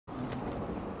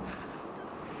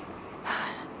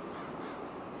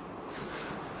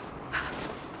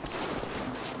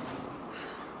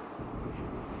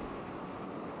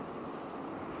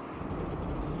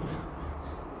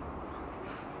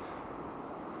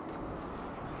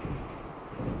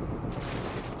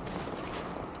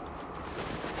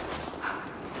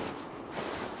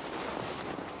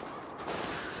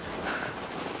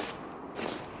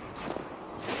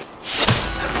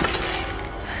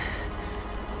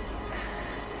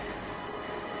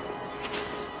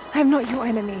I'm not your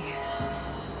enemy.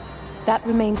 That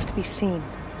remains to be seen.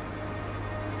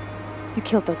 You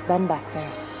killed those men back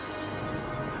there.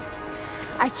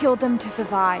 I killed them to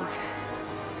survive.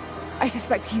 I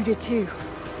suspect you did too.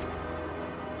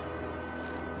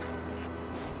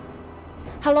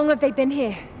 How long have they been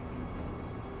here?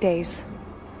 Days,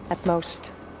 at most.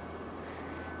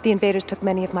 The invaders took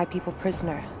many of my people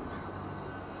prisoner.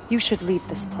 You should leave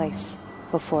this place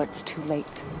before it's too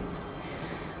late.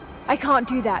 I can't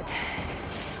do that.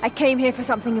 I came here for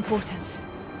something important.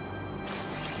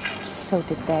 So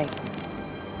did they.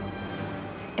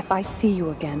 If I see you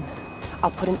again,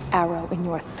 I'll put an arrow in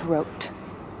your throat.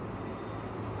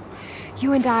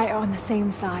 You and I are on the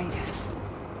same side.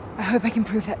 I hope I can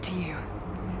prove that to you.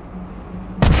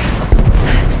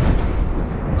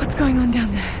 What's going on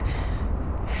down there?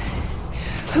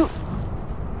 Who?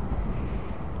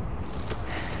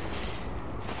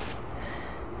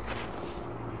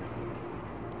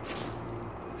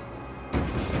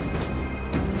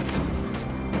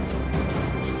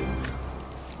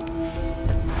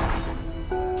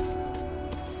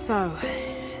 So,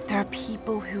 there are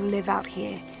people who live out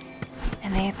here,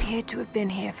 and they appear to have been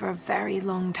here for a very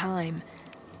long time,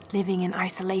 living in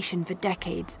isolation for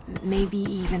decades, maybe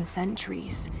even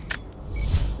centuries.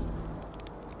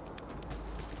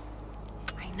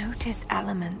 I notice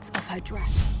elements of her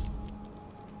dress.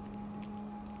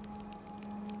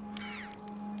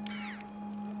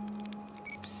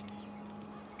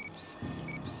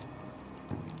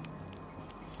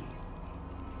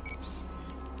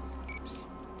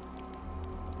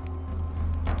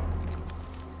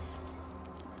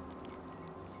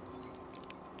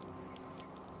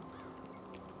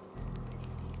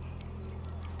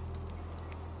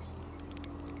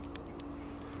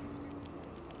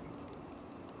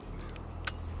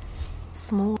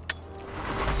 Small.